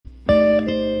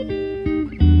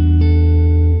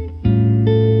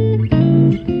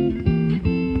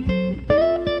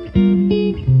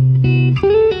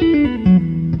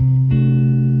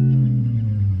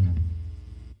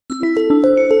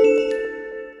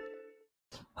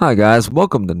Hi, guys.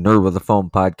 Welcome to Nerd with a Phone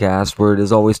podcast, where it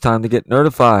is always time to get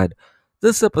nerdified.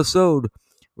 This episode,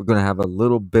 we're going to have a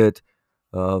little bit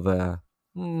of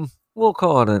we'll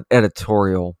call it an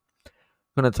editorial.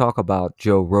 We're going to talk about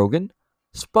Joe Rogan,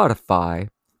 Spotify,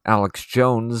 Alex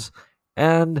Jones,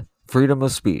 and freedom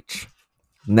of speech.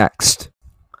 Next.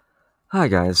 Hi,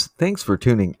 guys. Thanks for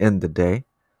tuning in today.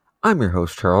 I'm your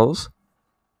host, Charles,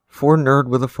 for Nerd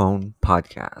with a Phone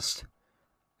podcast.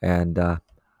 And,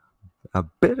 a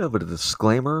bit of a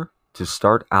disclaimer to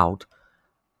start out.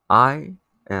 I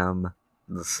am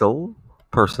the sole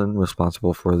person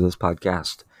responsible for this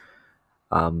podcast.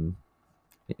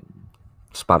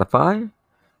 Spotify,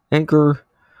 Anchor,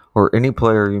 or any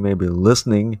player you may be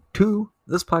listening to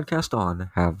this podcast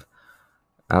on have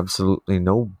absolutely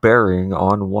no bearing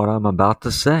on what I'm about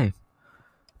to say.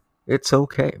 It's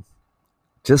okay.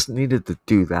 Just needed to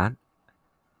do that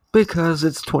because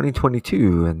it's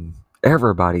 2022 and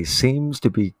everybody seems to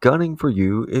be gunning for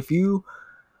you if you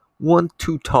want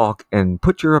to talk and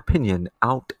put your opinion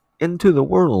out into the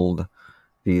world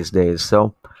these days.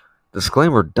 So,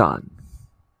 disclaimer done.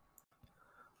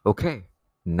 Okay,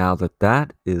 now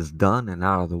that is done and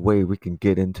out of the way, we can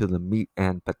get into the meat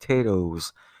and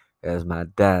potatoes, as my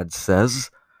dad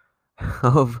says,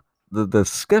 of the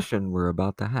discussion we're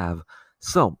about to have.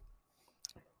 So,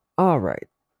 alright,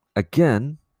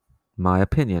 again, my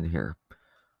opinion here.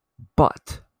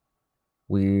 But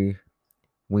we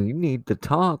need to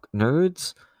talk,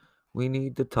 nerds. We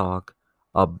need to talk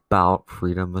about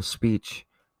freedom of speech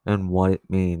and what it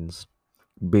means,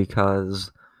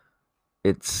 because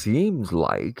it seems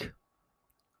like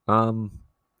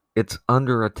it's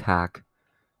under attack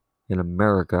in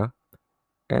America,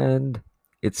 and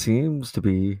it seems to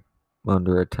be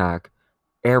under attack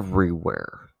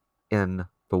everywhere in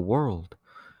the world.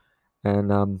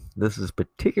 And this is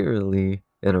particularly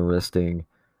interesting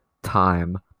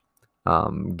time,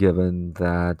 given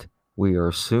that we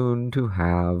are soon to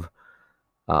have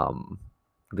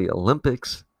the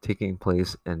Olympics taking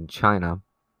place in China.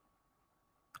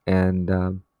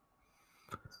 And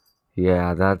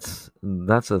yeah, that's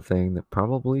a thing that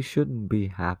probably shouldn't be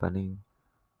happening.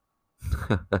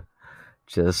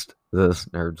 Just this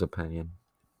nerd's opinion.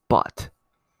 But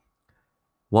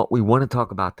what we want to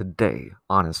talk about today,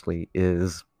 honestly,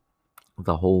 is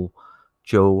the whole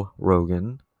Joe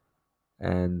Rogan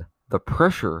and the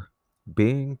pressure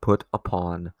being put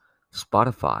upon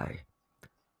Spotify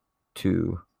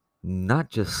to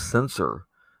not just censor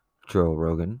Joe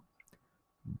Rogan,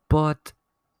 but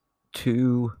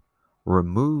to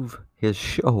remove his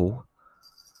show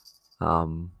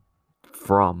from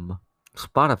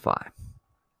Spotify.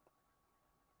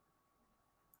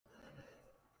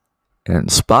 And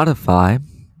Spotify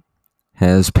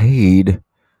has paid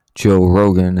Joe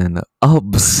Rogan an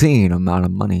obscene amount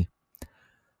of money.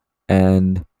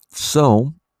 And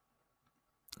so,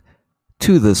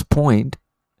 to this point,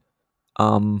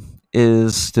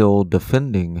 is still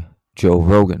defending Joe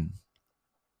Rogan.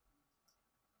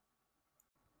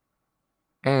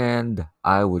 And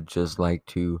I would just like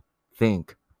to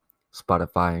thank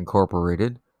Spotify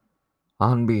Incorporated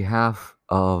on behalf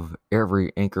of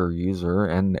every Anchor user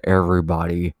and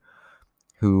everybody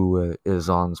who is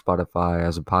on Spotify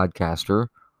as a podcaster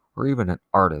or even an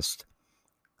artist,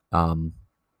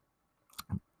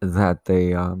 that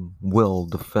they will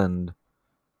defend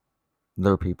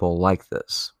their people like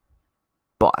this.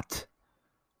 But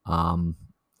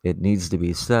it needs to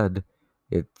be said,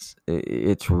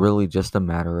 it's really just a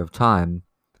matter of time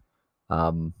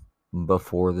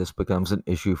before this becomes an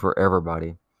issue for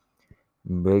everybody,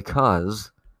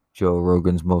 because Joe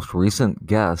Rogan's most recent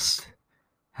guest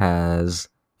has,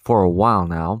 for a while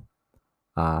now,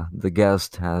 the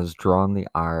guest has drawn the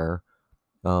ire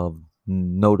of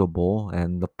notable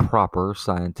and the proper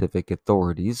scientific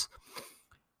authorities,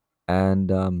 and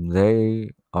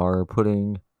they are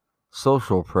putting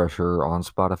social pressure on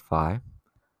Spotify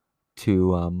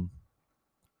to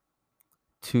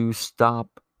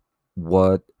stop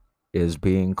what is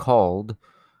being called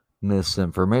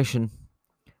misinformation.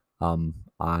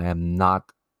 I am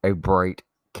not a bright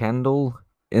candle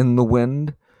in the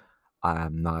wind. I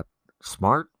am not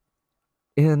smart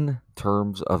in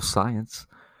terms of science,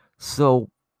 so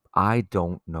I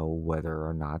don't know whether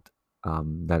or not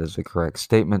that is a correct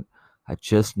statement. I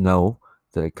just know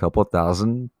that a couple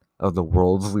thousand of the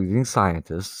world's leading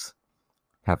scientists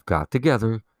have got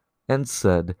together and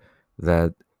said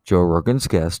that Joe Rogan's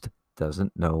guest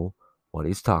doesn't know what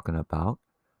he's talking about,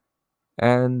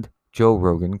 and Joe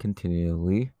Rogan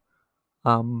continually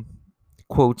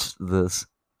quotes this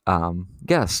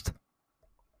guest.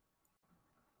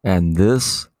 And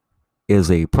this is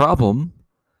a problem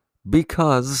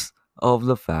because of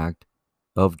the fact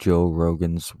of Joe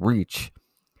Rogan's reach.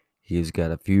 He's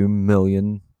got a few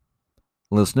million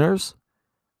listeners,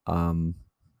 um,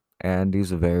 and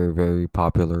he's a very, very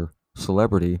popular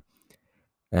celebrity.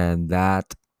 And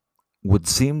that would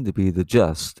seem to be the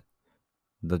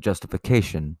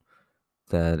justification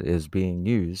that is being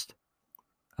used.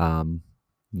 Um,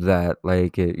 that,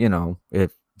 like,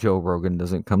 if Joe Rogan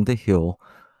doesn't come to heel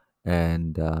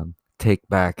and take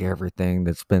back everything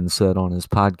that's been said on his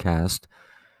podcast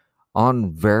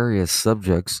on various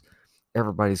subjects,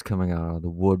 everybody's coming out of the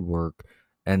woodwork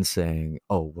and saying,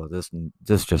 "Oh, well, this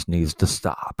just needs to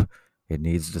stop. It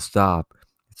needs to stop.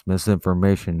 It's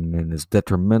misinformation and is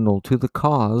detrimental to the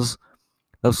cause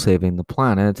of saving the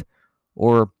planet,"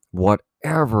 or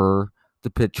whatever the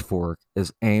pitchfork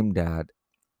is aimed at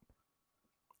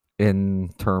in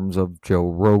terms of Joe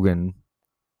Rogan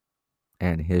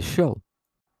and his show.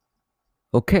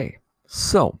 Okay,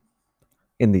 so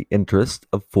in the interest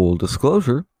of full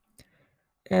disclosure,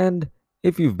 and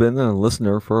if you've been a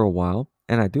listener for a while,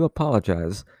 and I do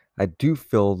apologize, I do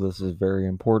feel this is very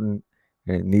important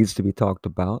and it needs to be talked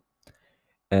about.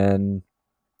 And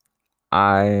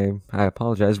I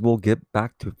apologize. We'll get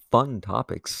back to fun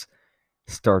topics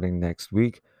starting next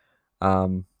week.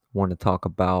 Want to talk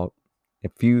about a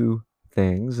few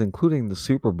things, including the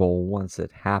Super Bowl once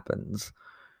it happens.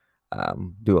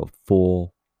 Do a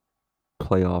full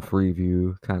playoff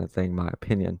review kind of thing, my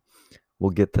opinion.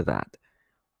 We'll get to that.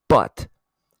 But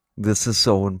this is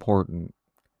so important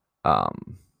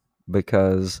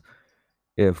because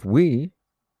if we,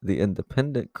 the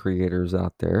independent creators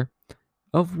out there,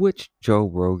 of which Joe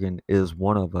Rogan is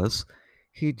one of us,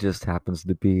 he just happens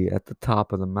to be at the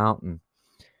top of the mountain.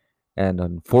 And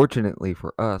unfortunately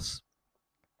for us,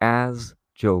 as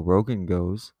Joe Rogan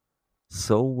goes,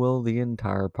 so will the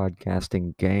entire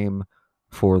podcasting game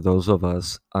for those of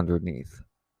us underneath.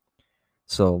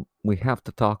 So we have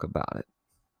to talk about it.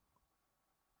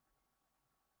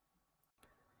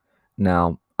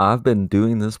 Now, I've been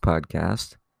doing this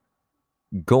podcast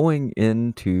going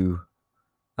into,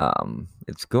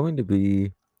 it's going to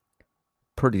be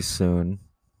pretty soon,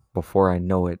 before I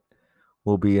know it,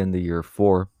 we'll be in the year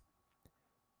 4.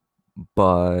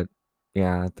 But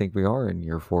yeah, I think we are in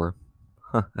year 4.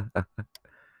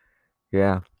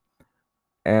 Yeah.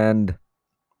 And,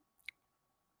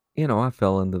 I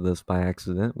fell into this by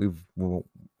accident. We've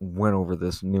went over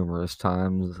this numerous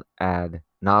times ad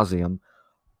nauseum.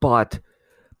 But,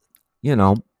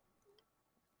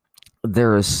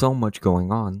 there is so much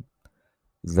going on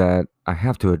that I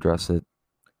have to address it.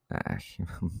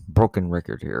 Broken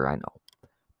record here, I know.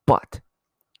 But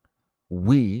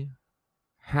we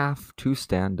have to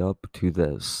stand up to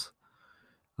this.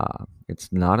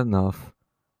 It's not enough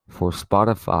for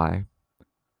Spotify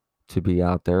to be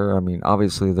out there. I mean,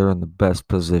 obviously, they're in the best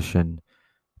position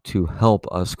to help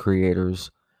us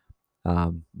creators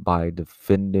by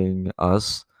defending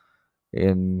us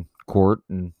in court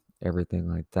and everything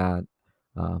like that,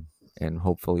 and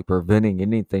hopefully preventing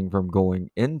anything from going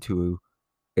into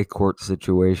a court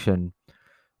situation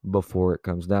before it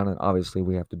comes down. And obviously,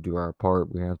 we have to do our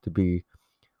part. We have to be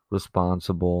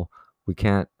responsible. We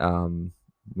can't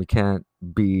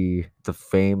be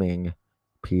defaming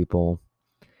people.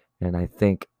 And I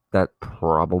think that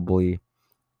probably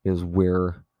is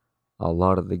where a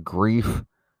lot of the grief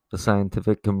the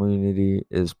scientific community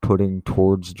is putting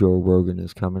towards Joe Rogan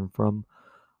is coming from.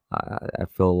 I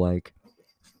feel like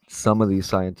some of these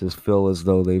scientists feel as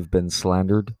though they've been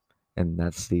slandered, and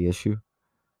that's the issue.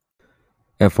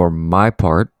 And for my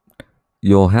part,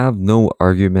 you'll have no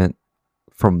argument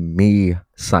from me,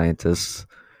 scientists,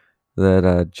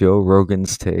 that Joe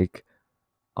Rogan's take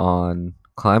on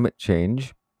climate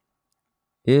change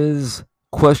is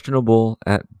questionable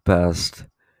at best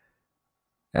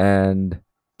and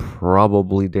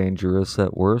probably dangerous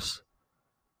at worst.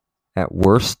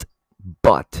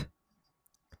 But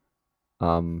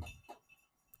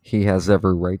he has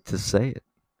every right to say it,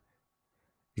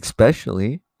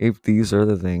 especially if these are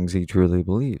the things he truly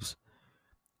believes.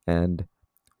 And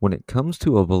when it comes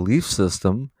to a belief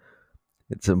system,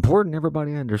 it's important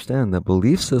everybody understand that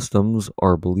belief systems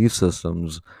are belief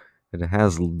systems. It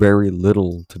has very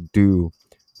little to do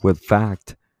with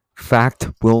fact. Fact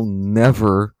will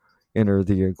never enter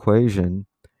the equation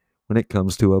when it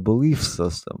comes to a belief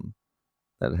system.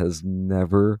 That has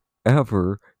never,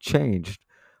 ever changed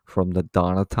from the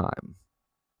dawn of time.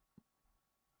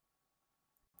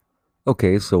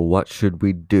 Okay, so what should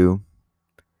we do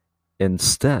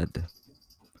instead?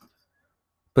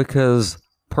 Because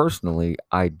personally,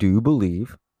 I do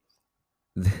believe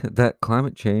that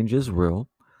climate change is real.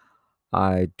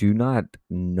 I do not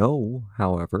know,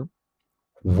 however,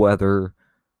 whether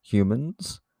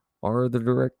humans are the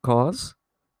direct cause.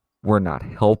 We're not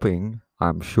helping,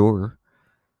 I'm sure,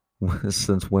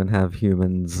 since when have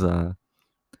humans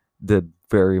did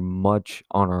very much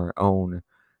on our own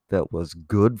that was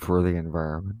good for the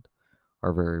environment?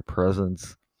 Our very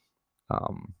presence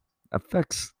um,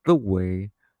 affects the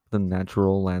way the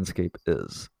natural landscape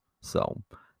is. So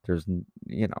there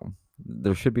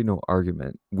should be no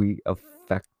argument. We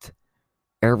affect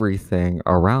everything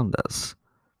around us.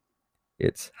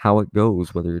 It's how it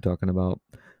goes, whether you're talking about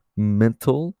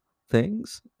mental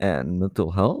things and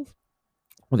mental health,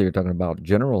 whether you're talking about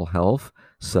general health,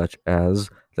 such as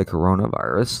the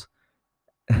coronavirus,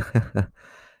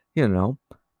 you know,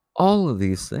 all of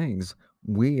these things,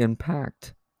 we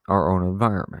impact our own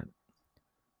environment.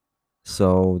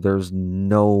 So there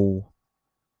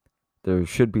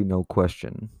should be no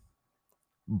question.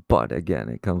 But again,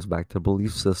 it comes back to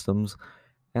belief systems,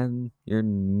 and you're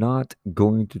not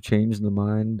going to change the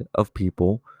mind of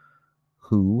people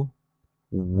who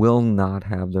will not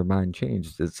have their mind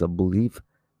changed. It's a belief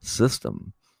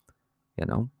system, you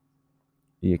know?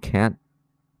 You can't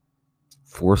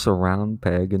force a round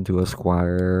peg into a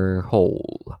square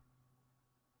hole.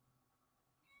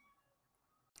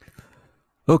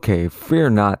 Okay, fear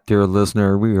not, dear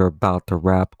listener. We are about to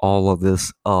wrap all of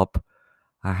this up.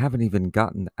 I haven't even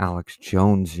gotten Alex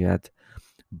Jones yet,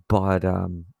 but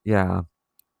yeah,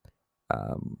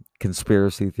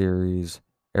 conspiracy theories,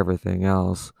 everything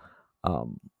else.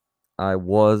 Um, I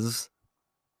was,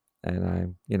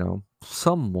 and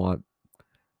somewhat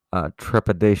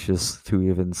trepidatious to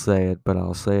even say it, but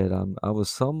I'll say it. I was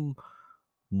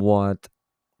somewhat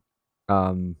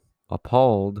um,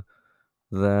 appalled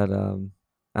that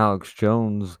Alex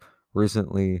Jones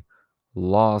recently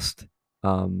lost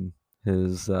um,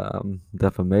 his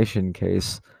defamation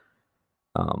case,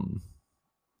 um,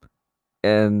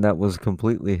 and that was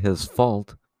completely his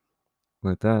fault.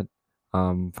 With that,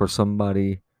 for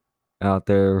somebody out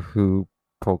there who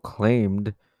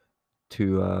proclaimed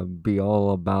to be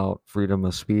all about freedom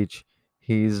of speech,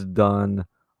 he's done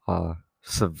a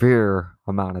severe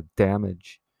amount of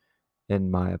damage,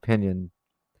 in my opinion,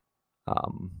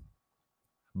 um,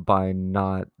 by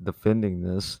not defending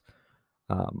this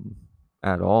um,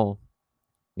 at all,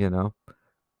 you know.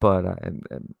 But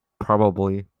and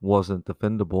probably wasn't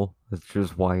defendable. That's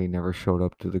just why he never showed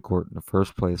up to the court in the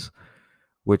first place.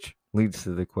 Which leads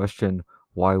to the question: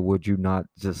 why would you not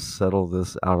just settle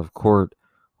this out of court?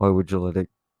 Why would you let it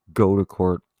go to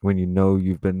court when you know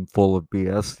you've been full of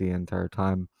BS the entire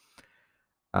time?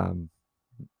 Um,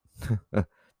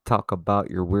 talk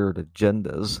about your weird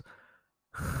agendas.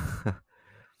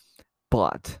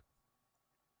 But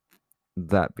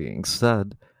that being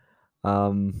said,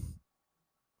 um,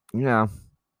 yeah,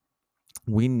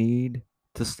 we need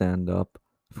to stand up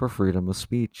for freedom of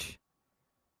speech.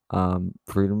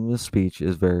 Freedom of speech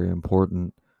is very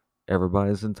important.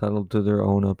 Everybody's entitled to their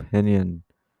own opinion.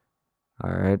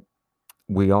 All right.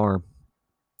 We are.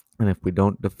 And if we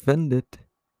don't defend it,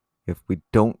 if we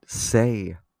don't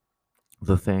say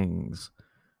the things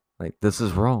like this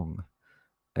is wrong,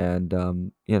 and,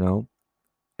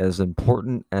 as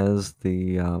important as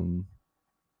the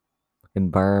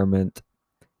environment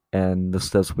and the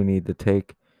steps we need to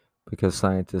take, because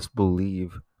scientists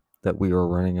believe that we are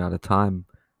running out of time,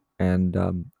 and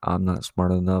I'm not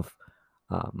smart enough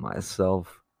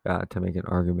myself to make an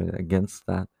argument against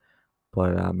that.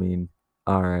 But I mean,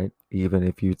 all right, even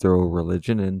if you throw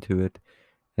religion into it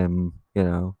and,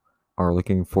 are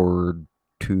looking forward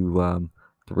to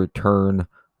the return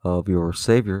of your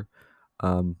Savior,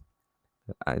 um,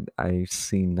 I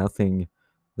see nothing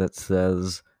that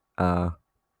says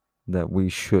that we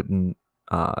shouldn't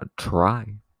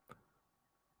try,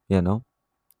 you know?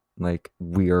 Like,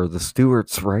 we are the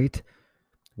stewards, right?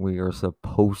 We are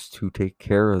supposed to take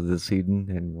care of this Eden,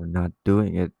 and we're not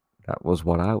doing it. That was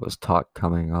what I was taught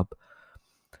coming up.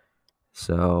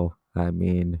 So, I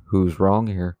mean, who's wrong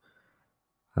here?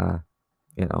 Uh,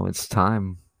 it's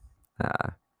time, uh,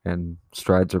 and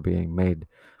strides are being made,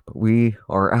 but we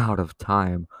are out of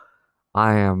time.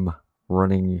 I am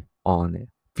running on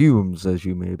fumes, as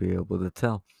you may be able to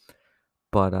tell.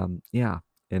 But yeah,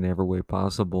 in every way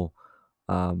possible,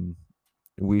 um,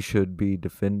 we should be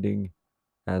defending,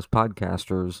 as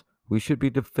podcasters, we should be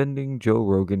defending Joe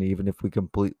Rogan, even if we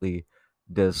completely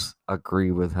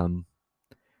disagree with him.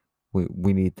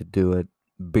 We need to do it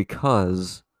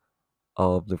because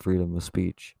of the freedom of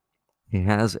speech. He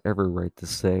has every right to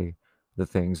say the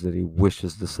things that he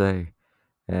wishes to say.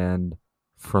 And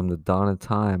from the dawn of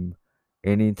time,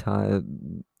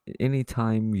 anytime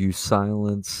you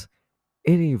silence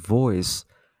any voice,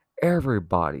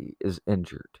 everybody is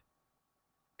injured.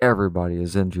 Everybody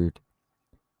is injured.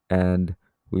 And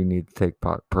we need to take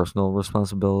personal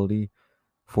responsibility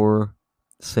for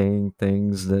saying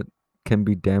things that can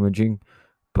be damaging,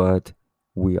 but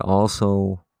we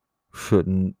also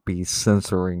shouldn't be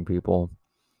censoring people.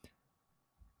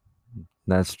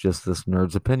 That's just this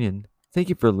nerd's opinion. Thank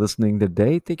you for listening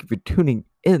today. Thank you for tuning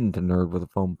in to Nerd with a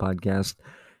Phone podcast.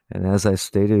 And as I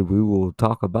stated, we will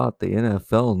talk about the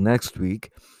NFL next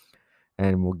week,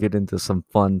 and we'll get into some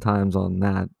fun times on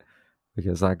that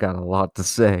because I got a lot to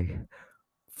say.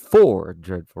 For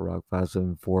Dreadful Rock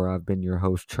 574, I've been your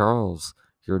host, Charles,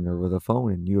 your nerd with a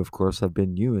phone, and you, of course, have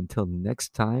been you. Until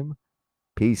next time,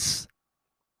 peace.